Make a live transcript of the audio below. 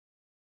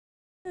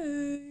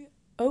Hey.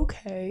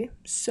 Okay,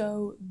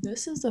 so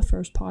this is the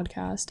first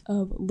podcast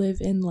of Live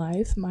in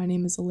Life. My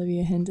name is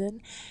Olivia Hinden,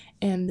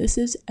 and this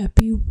is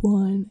Epi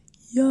 1.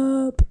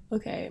 Yup.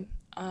 Okay,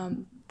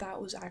 that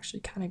was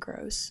actually kind of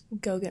gross.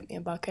 Go get me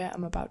a bucket.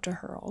 I'm about to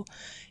hurl.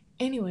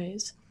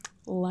 Anyways,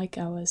 like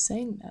I was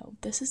saying though,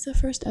 this is the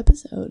first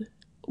episode.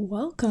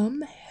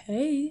 Welcome.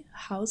 Hey,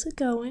 how's it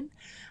going?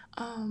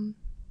 Um,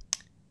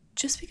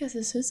 just because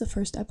this is the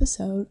first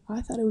episode,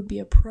 I thought it would be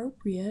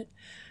appropriate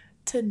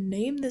to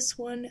name this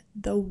one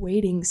The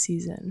Waiting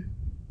Season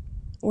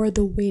or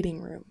The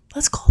Waiting Room.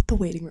 Let's call it The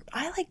Waiting Room.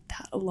 I like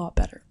that a lot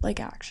better.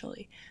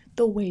 Actually,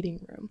 The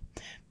Waiting Room.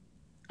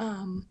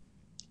 Um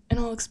and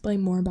I'll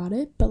explain more about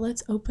it, but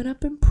let's open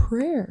up in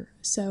prayer.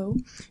 So,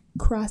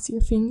 cross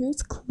your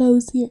fingers,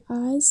 close your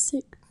eyes,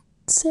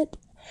 sit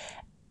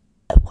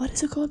what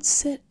is it called?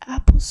 Sit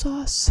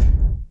applesauce.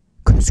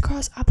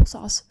 Crisscross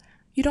applesauce.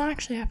 You don't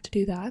actually have to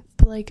do that,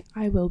 but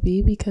I will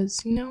be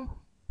because,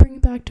 bring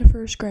it back to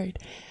first grade.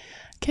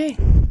 Okay,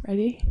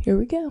 ready? Here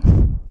we go.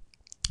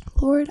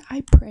 Lord,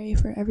 I pray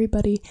for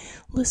everybody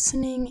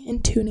listening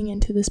and tuning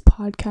into this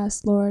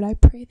podcast, Lord. I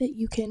pray that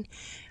you can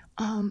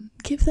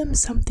give them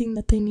something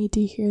that they need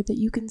to hear, that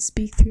you can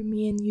speak through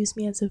me and use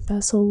me as a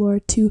vessel,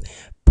 Lord, to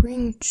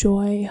bring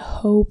joy,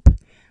 hope,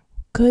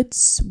 good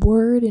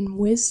word, and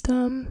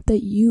wisdom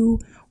that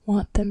you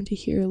want them to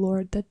hear,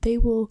 Lord, that they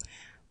will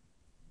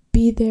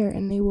be there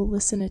and they will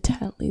listen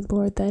intently,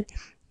 Lord, that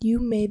you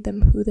made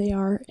them who they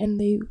are and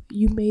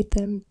you made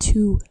them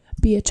to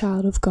be a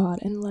child of God,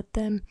 and let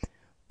them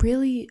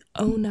really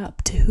own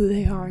up to who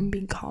they are and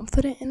be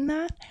confident in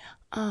that.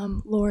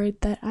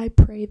 Lord, that I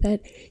pray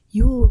that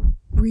you will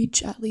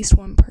reach at least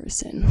one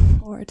person,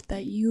 Lord,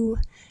 that you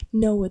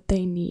know what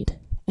they need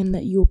and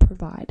that you will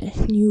provide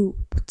and you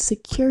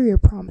secure your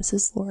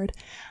promises, Lord.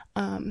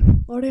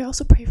 Lord, I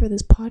also pray for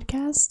this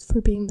podcast, for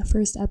being the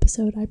first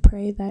episode. I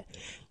pray that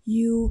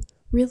you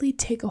really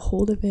take a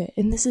hold of it,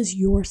 and this is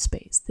your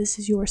space. This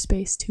is your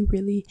space to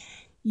really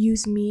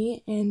use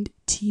me and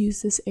to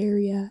use this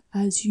area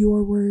as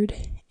your word,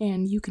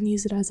 and you can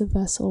use it as a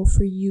vessel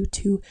for you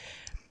to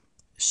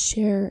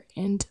share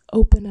and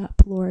open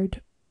up,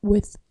 Lord,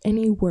 with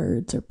any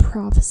words or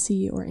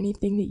prophecy or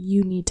anything that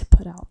you need to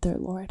put out there,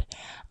 Lord.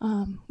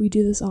 We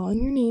do this all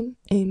in your name.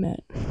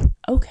 Amen.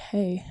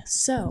 Okay,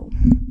 so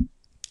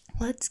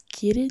let's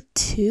get it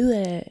to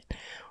it.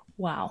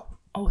 Wow.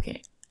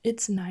 Okay,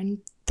 it's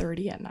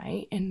 9:30 at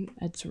night and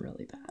it's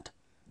really bad.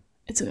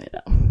 It's okay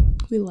though.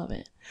 We love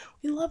it.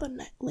 We love a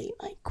late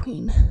night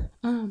queen.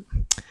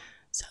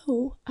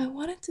 So I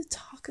wanted to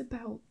talk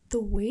about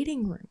the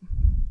waiting room.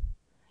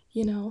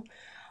 You know,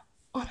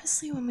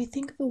 honestly, when we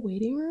think of a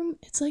waiting room,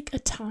 it's like a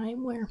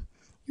time where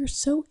you're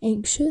so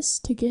anxious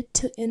to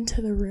get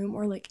into the room,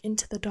 or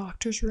into the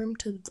doctor's room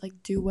to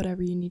do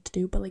whatever you need to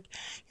do, but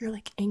you're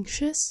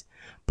anxious,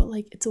 but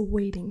it's a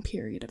waiting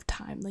period of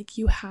time.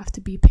 You have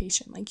to be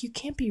patient. You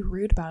can't be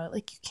rude about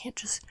it. You can't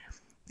just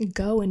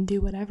go and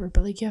do whatever,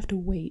 but you have to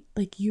wait.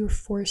 You're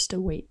forced to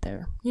wait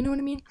there. You know what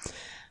I mean?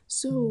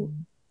 So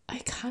I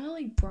kind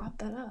of brought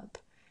that up,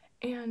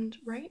 and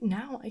right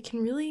now I can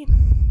really,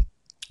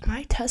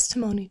 my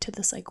testimony to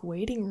this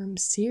waiting room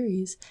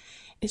series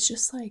is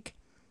just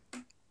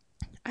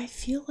I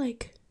feel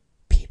like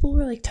people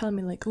were telling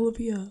me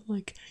Olivia,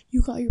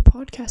 you got your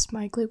podcast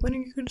mic, when are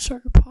you gonna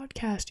start your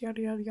podcast,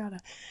 yada yada yada.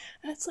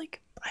 And it's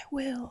I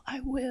will.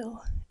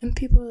 And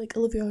people are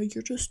Olivia,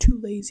 you're just too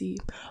lazy.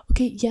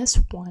 Okay, yes,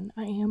 one,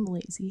 I am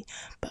lazy,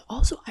 but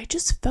also I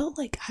just felt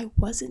I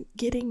wasn't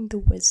getting the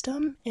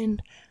wisdom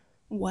and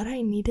what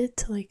I needed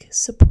to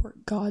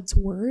support God's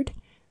word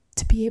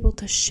to be able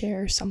to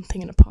share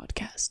something in a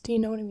podcast. Do you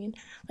know what I mean?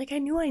 I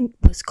knew I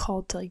was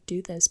called to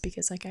do this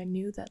because I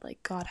knew that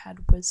God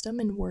had wisdom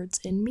and words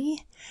in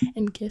me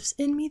and gifts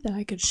in me that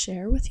I could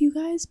share with you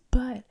guys,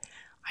 but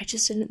I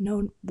just didn't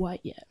know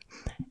what yet.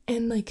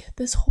 And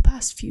this whole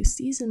past few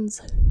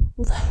seasons,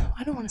 well,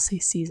 I don't want to say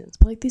seasons,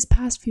 but these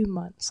past few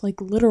months,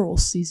 literal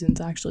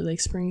seasons actually,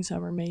 spring,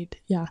 summer, May,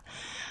 yeah.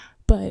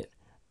 But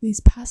these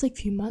past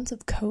few months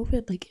of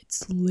COVID,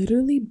 it's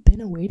literally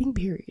been a waiting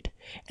period.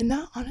 And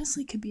that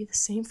honestly could be the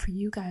same for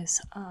you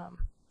guys.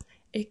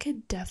 It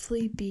could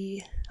definitely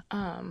be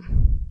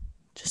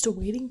just a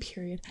waiting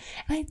period.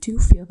 And I do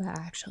feel that,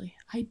 actually.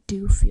 I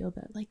do feel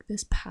that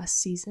this past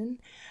season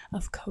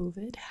of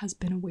COVID has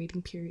been a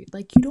waiting period.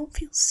 You don't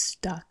feel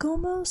stuck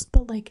almost,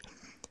 but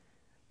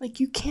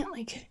you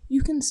can't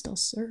you can still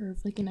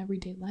serve in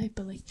everyday life,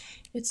 but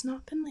it's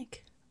not been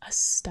a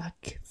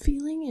stuck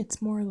feeling.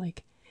 It's more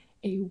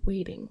a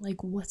waiting,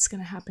 what's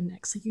gonna happen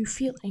next. You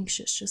feel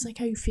anxious, just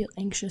how you feel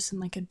anxious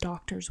in a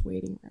doctor's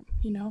waiting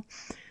room,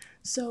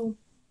 so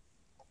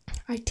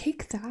I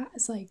take that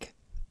as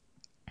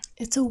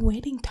it's a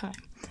waiting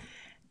time.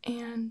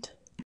 And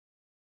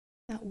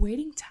that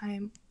waiting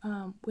time,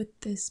 with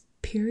this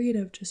period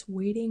of just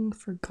waiting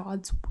for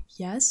God's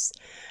yes,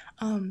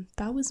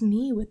 that was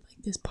me with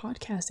this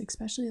podcast,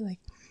 especially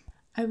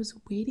I was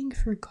waiting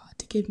for God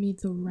to give me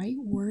the right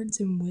words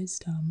and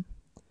wisdom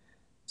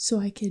so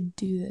I could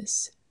do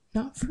this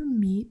not for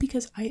me,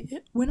 because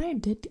when I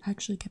did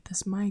actually get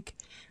this mic,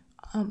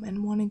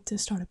 and wanting to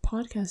start a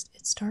podcast,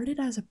 it started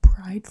as a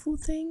prideful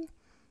thing.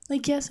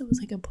 Like, yes, it was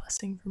like a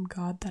blessing from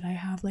God that I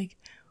have like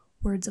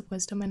words of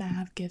wisdom and I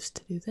have gifts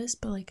to do this,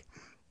 but like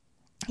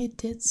it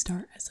did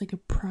start as like a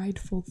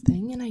prideful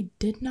thing, and I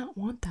did not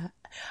want that.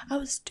 I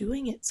was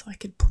doing it so I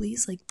could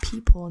please like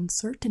people and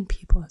certain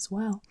people as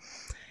well,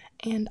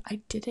 and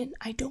I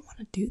don't want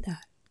to do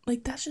that.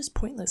 Like, that's just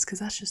pointless, because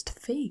that's just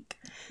fake,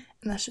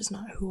 and that's just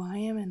not who I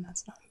am, and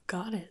that's not who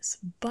God is.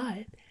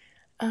 But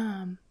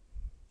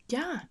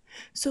yeah,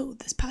 so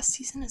this past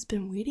season has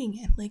been waiting,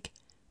 and like,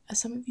 as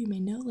some of you may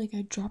know, like,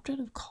 I dropped out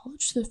of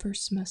college the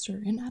first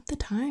semester, and at the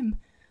time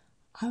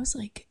I was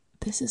like,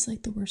 this is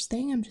like the worst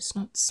thing. I'm just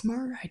not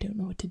smart. I don't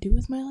know what to do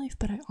with my life.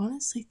 But I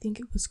honestly think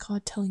it was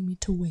God telling me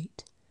to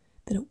wait,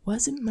 that it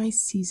wasn't my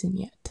season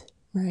yet,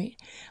 right?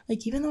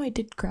 Like, even though I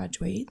did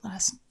graduate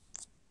last,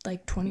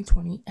 like,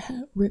 2020,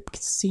 RIP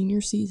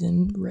senior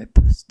season, RIP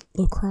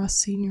lacrosse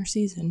senior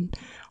season,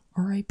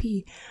 RIP,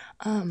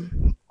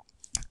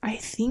 I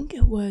think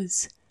it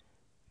was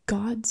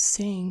God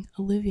saying,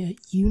 Olivia,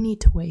 you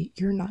need to wait.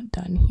 You're not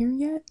done here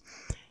yet.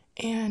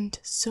 And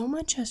so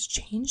much has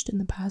changed in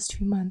the past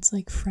few months.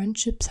 Like,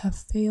 friendships have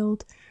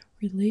failed,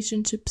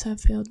 relationships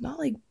have failed. Not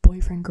like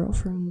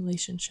boyfriend-girlfriend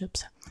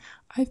relationships.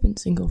 I've been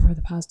single for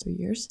the past 3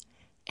 years.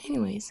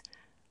 Anyways,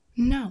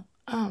 no.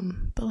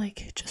 But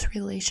like, just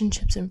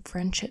relationships and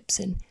friendships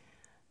and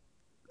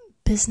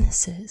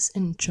businesses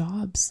and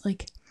jobs.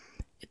 Like,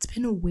 it's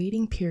been a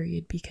waiting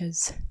period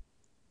because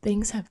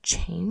things have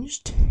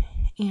changed,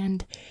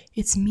 and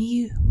it's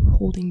me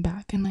holding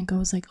back. And like, I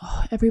was like,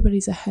 oh,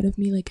 everybody's ahead of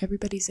me, like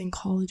everybody's in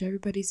college,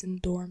 everybody's in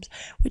dorms,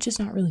 which is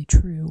not really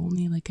true.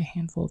 Only like a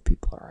handful of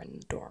people are in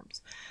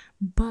dorms,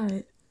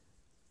 but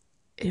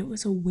it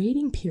was a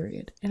waiting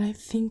period. And I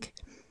think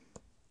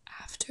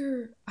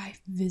after I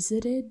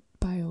visited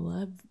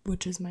Biola,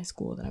 which is my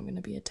school that I'm going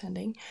to be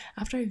attending,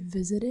 after I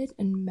visited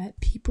and met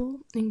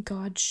people, and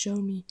God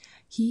showed me,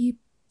 he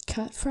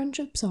cut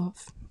friendships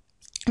off.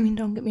 I mean,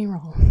 don't get me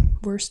wrong,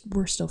 we're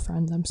still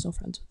friends. I'm still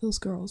friends with those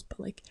girls, but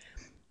like,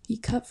 he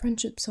cut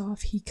friendships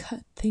off, he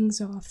cut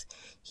things off,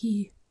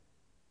 he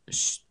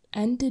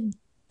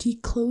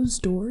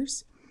closed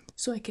doors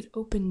so I could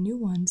open new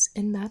ones,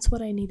 and that's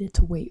what I needed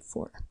to wait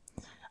for.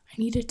 I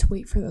needed to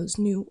wait for those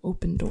new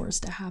open doors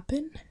to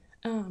happen.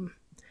 And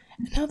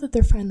now that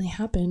they're finally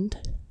happened,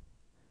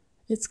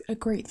 it's a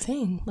great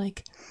thing.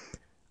 Like,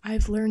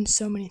 I've learned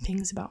so many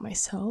things about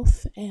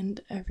myself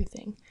and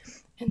everything.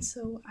 And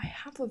so I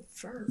have a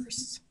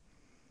verse.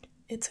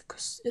 It's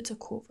a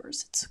cool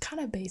verse. It's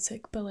kind of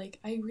basic, but like,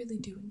 I really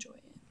do enjoy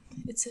it.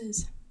 It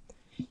says,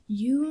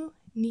 you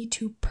need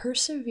to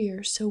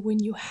persevere, so when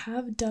you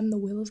have done the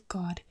will of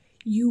God,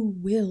 you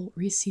will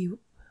receive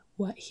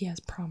what he has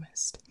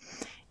promised.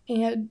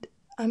 And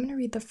I'm going to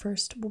read the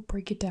first, we'll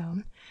break it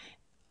down.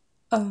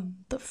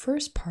 The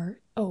first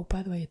part, oh,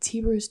 by the way, it's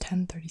Hebrews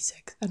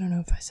 10:36. I don't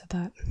know if I said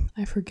that.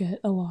 I forget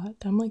a lot.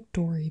 I'm like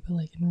Dory, but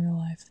like in real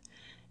life.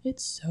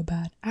 It's so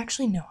bad.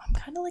 Actually, no, I'm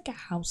kind of like a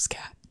house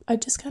cat. I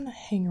just kind of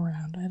hang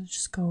around. I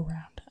just go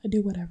around. I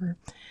do whatever.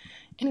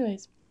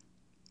 Anyways,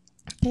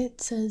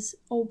 it says,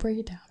 I'll break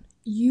it down.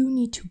 You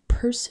need to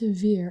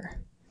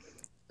persevere.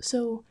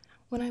 So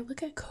when I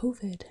look at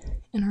COVID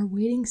and our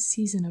waiting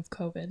season of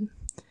COVID,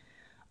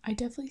 I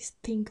definitely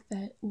think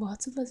that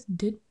lots of us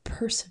did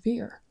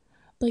persevere.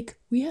 Like,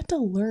 we had to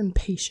learn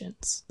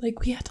patience.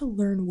 Like, we had to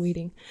learn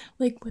waiting.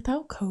 Like,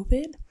 without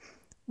COVID,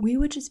 we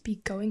would just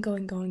be going.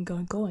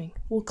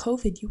 Well,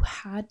 COVID, you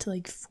had to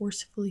like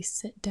forcefully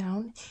sit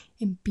down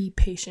and be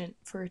patient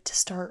for it to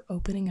start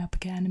opening up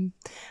again. And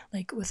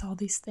like, with all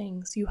these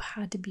things, you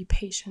had to be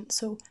patient.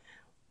 So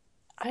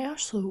I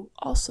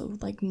also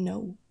like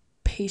know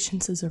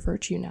patience is a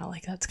virtue now.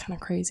 Like, that's kind of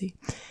crazy.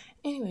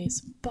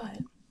 Anyways, but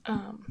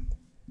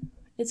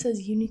it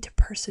says you need to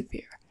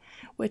persevere,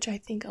 which I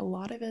think a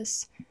lot of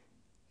us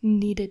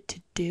needed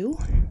to do.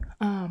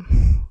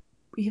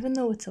 Even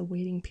though it's a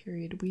waiting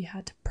period, we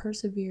had to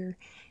persevere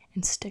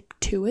and stick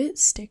to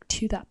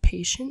that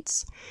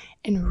patience,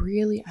 and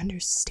really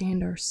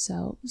understand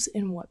ourselves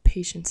and what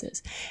patience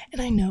is.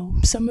 And I know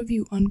some of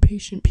you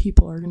impatient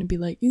people are going to be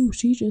like, ew,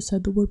 she just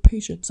said the word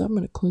patience, I'm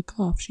going to click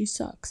off, she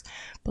sucks.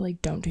 But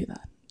like, don't do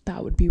that.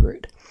 That would be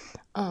rude.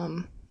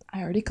 I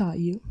already got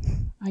you.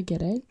 I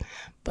get it.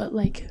 But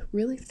like,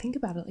 really think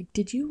about it. Like,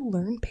 did you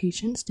learn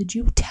patience? Did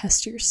you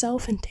test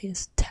yourself and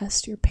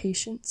test your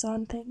patience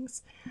on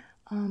things?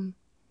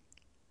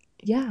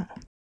 Yeah.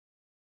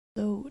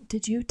 So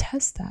did you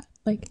test that?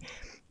 Like,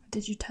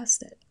 did you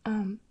test it?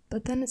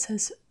 But then it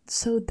says,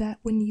 so that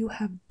when you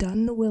have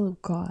done the will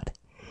of God,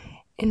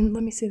 and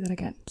let me say that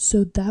again,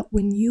 so that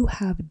when you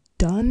have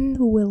done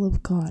the will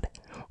of God.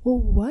 Well,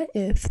 what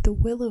if the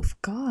will of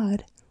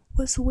God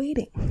was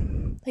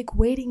waiting? Like,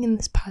 waiting in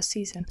this past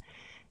season.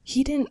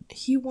 He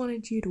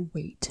wanted you to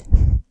wait,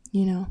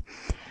 you know?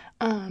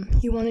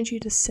 He wanted you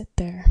to sit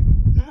there.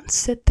 Not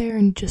sit there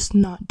and just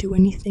not do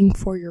anything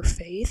for your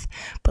faith,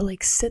 but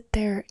like sit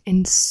there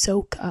and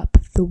soak up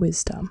the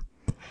wisdom.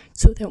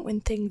 so that when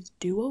things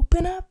do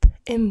open up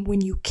and when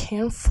you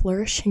can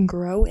flourish and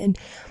grow and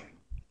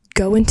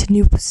go into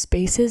new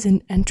spaces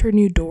and enter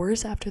new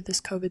doors after this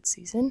COVID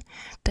season,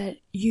 that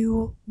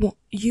you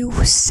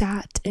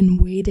sat and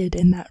waited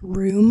in that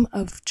room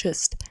of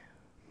just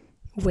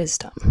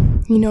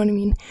wisdom. You know what I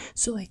mean?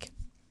 So like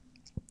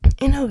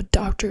in a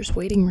doctor's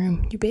waiting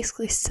room, you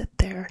basically sit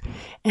there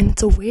and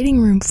it's a waiting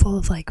room full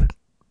of like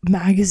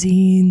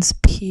magazines,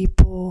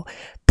 people,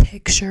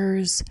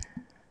 pictures,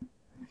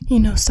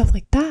 stuff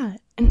like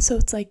that. And so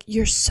it's like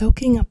you're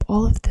soaking up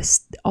all of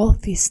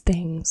these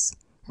things,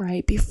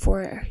 right?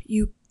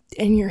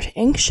 And you're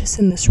anxious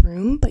in this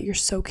room, but you're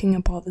soaking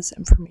up all this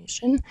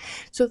information.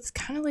 So it's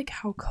kind of like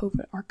how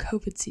our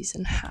COVID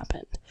season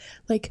happened.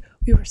 Like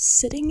we were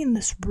sitting in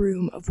this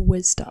room of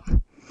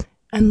wisdom,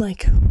 and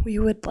like we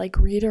would like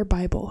read our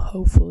Bible,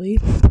 hopefully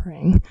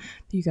praying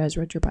that you guys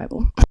read your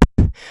Bible.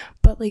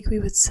 But like we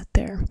would sit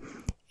there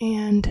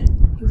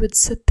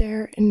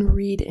and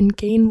read and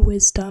gain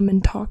wisdom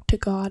and talk to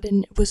God,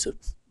 and it was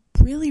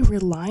really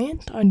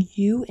reliant on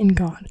you and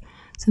God.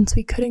 Since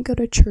we couldn't go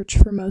to church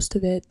for most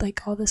of it,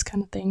 like all this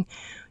kind of thing,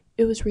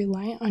 it was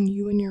reliant on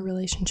you and your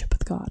relationship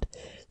with God.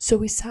 So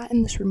we sat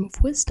in this room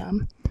of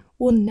wisdom.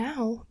 Well,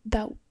 now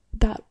that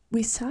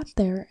we sat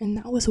there and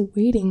that was a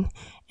waiting,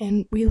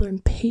 and we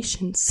learned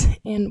patience,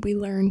 and we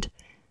learned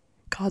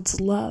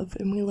God's love,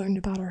 and we learned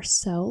about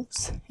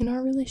ourselves in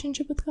our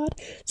relationship with God.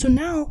 So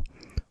now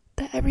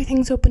that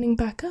everything's opening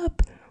back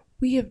up,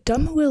 we have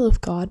done the will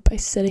of God by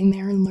sitting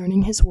there and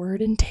learning His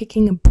word and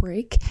taking a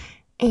break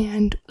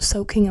and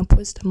soaking up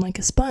wisdom like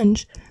a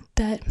sponge,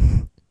 that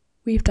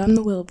we've done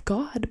the will of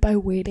God by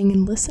waiting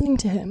and listening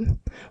to Him.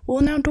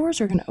 Well, now doors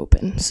are going to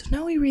open. So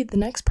now we read the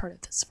next part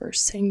of this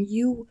verse saying,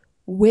 you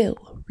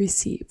will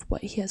receive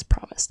what He has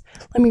promised.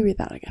 Let me read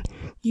that again.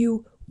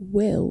 You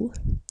will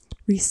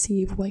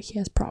receive what He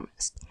has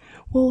promised.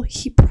 Well,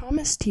 He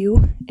promised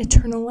you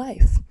eternal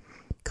life.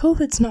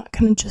 COVID's not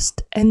going to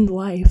just end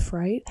life,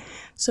 right?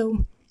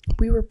 So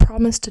we were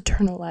promised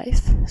eternal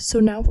life. So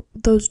now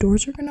those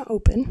doors are going to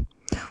open.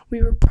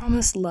 We were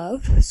promised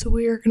love, so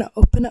we are going to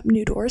open up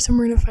new doors, and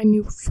we're going to find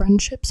new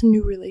friendships and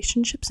new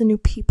relationships and new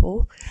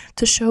people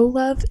to show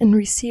love and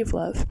receive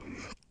love.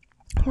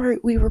 Or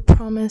we were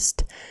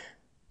promised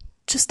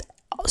just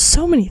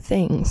so many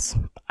things.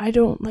 I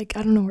don't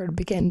know where to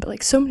begin, but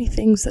like so many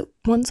things that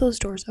once those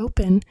doors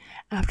open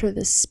after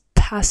this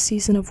past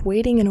season of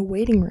waiting in a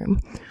waiting room,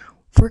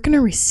 we're going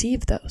to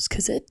receive those,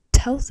 because it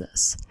tells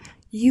us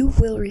you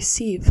will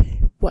receive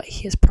what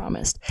He has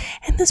promised.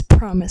 And this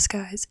promise,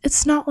 guys,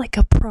 it's not like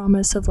a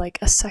promise of like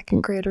a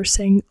second grader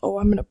saying, oh,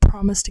 I'm going to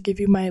promise to give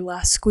you my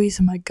last squeeze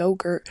of my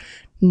Go-Gurt.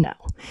 No,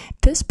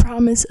 this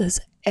promise is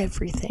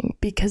everything,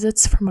 because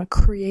it's from a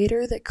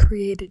creator that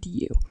created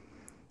you.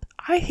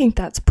 I think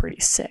that's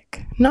pretty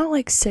sick. Not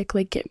like sick,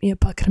 like get me a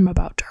bucket I'm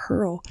about to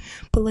hurl,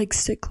 but like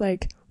sick,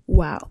 like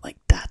wow, like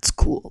that's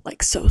cool,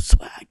 like so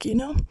swag,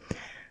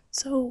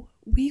 So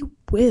we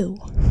will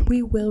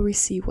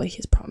receive what He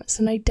has promised.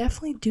 And I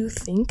definitely do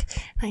think,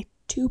 and I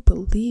do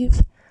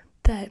believe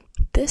that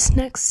this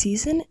next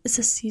season is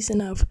a season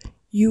of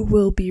you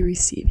will be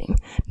receiving.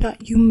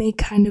 Not you may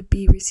kind of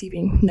be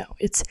receiving. No,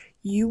 it's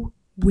you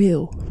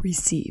will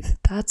receive.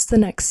 That's the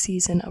next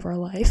season of our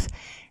life.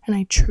 And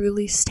I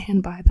truly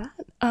stand by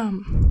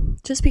that.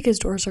 Just because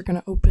doors are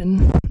going to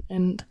open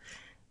and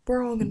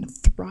we're all going to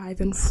thrive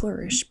and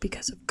flourish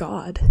because of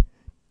God.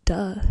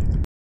 Duh.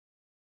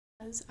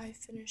 As I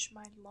finish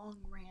my long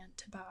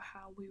rant about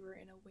how we were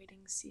in a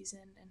waiting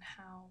season and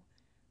how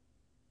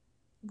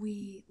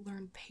we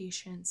learned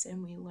patience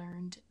and we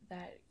learned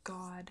that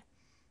God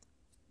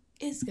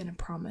is going to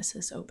promise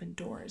us open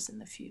doors in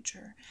the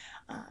future.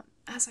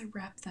 As I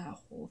wrap that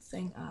whole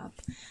thing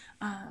up,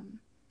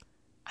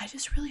 I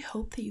just really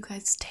hope that you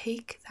guys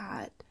take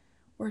that,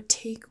 or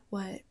take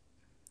what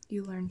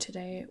you learned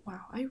today.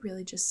 Wow, I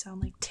really just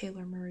sound like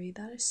Taylor Marie.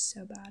 That is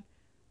so bad.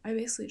 I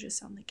basically just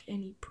sound like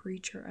any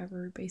preacher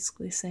ever,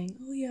 basically saying,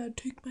 oh yeah,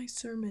 take my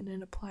sermon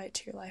and apply it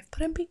to your life.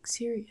 But I'm being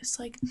serious.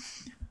 Like,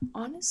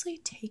 honestly,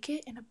 take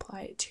it and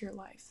apply it to your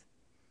life.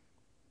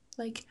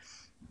 Like,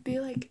 be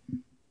like,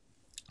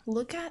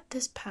 look at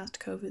this past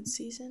COVID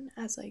season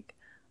as like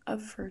a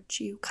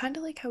virtue. Kind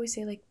of like how we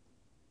say like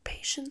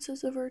patience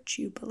is a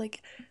virtue, but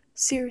like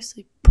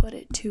seriously put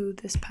it to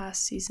this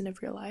past season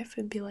of your life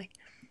and be like,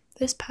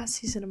 this past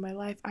season of my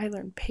life, I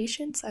learned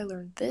patience, I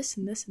learned this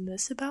and this and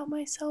this about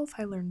myself,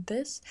 I learned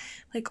this,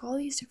 like all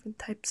these different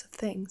types of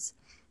things.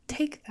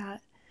 Take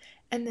that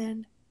and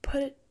then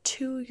put it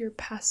to your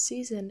past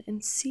season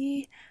and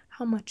see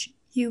how much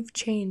you've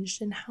changed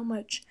and how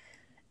much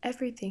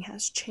everything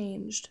has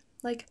changed.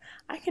 Like,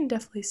 I can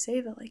definitely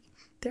say that, like,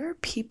 there are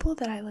people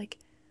that I, like,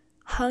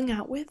 hung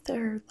out with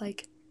or,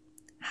 like,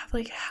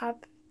 have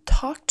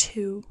talked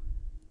to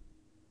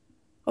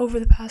over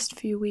the past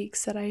few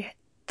weeks that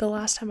the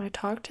last time I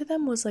talked to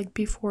them was like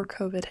before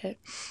COVID hit.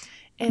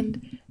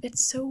 And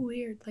it's so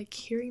weird, like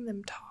hearing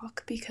them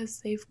talk,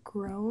 because they've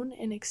grown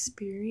and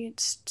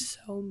experienced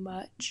so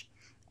much,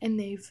 and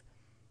they've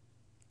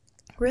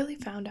really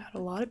found out a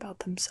lot about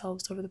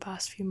themselves over the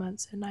past few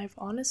months. And I've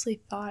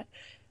honestly thought,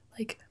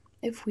 like,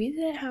 if we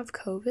didn't have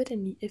COVID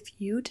and if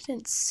you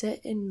didn't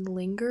sit and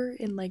linger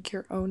in like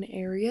your own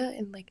area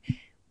and like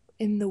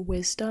in the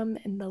wisdom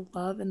and the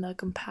love and the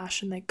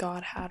compassion that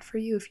God had for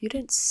you, if you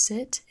didn't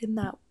sit in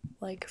that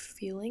like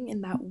feeling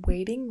in that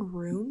waiting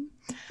room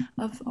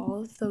of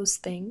all of those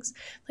things,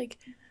 like,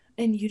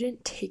 and you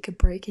didn't take a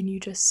break and you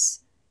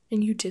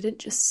didn't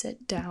just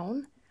sit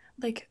down,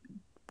 like,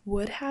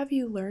 would have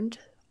you learned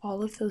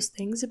all of those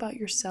things about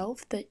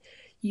yourself that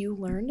you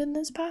learned in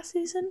this past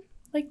season?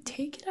 Like,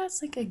 take it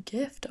as like a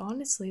gift,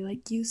 honestly.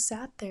 Like, you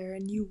sat there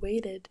and you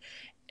waited,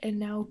 and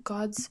now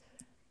God's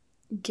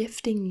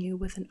gifting you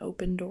with an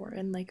open door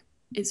and like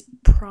is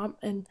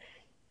and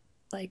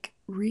like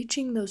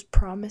reaching those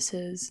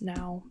promises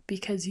now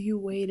because you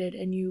waited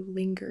and you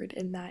lingered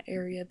in that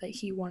area that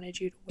he wanted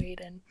you to wait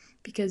in,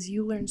 because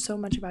you learned so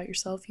much about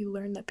yourself. You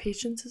learned that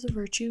patience is a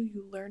virtue.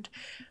 You learned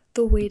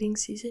the waiting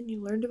season.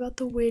 You learned about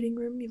the waiting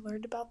room. You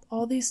learned about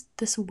all this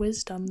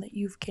wisdom that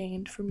you've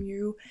gained from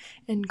you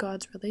and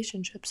God's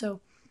relationship. So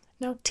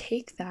now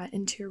take that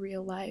into your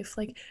real life.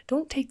 Like,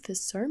 don't take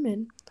this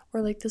sermon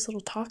or like this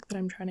little talk that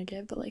I'm trying to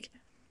give, but like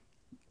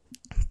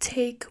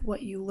take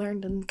what you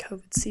learned in the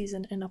COVID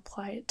season and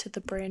apply it to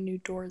the brand new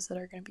doors that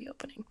are going to be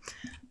opening.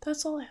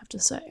 That's all I have to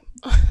say.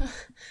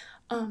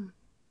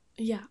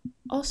 Yeah.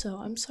 Also,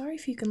 I'm sorry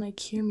if you can like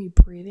hear me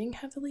breathing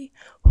heavily.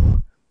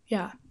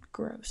 Yeah,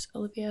 gross.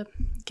 Olivia,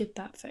 get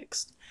that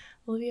fixed.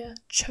 Olivia,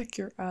 check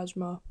your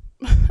asthma.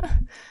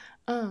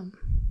 um,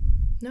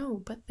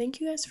 no, but thank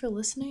you guys for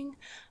listening.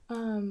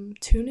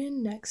 Tune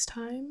in next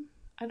time.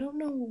 I don't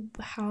know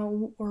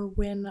how or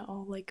when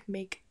I'll like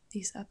make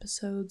these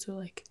episodes or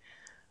like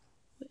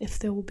if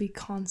they will be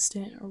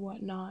constant or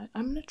whatnot.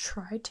 I'm gonna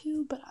try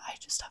to, but I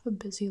just have a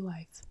busy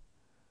life.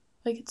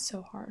 Like, it's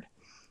so hard.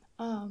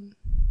 Um,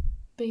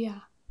 but yeah,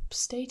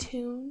 stay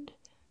tuned.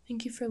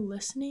 Thank you for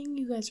listening.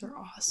 You guys are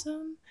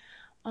awesome.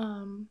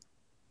 Um,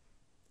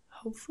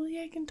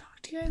 Hopefully I can talk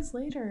to you guys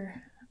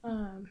later.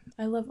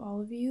 I love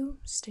all of you.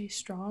 Stay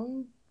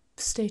strong.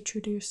 Stay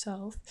true to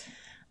yourself.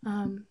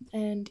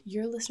 And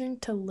you're listening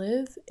to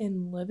Live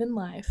in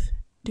Life.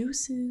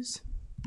 Deuces.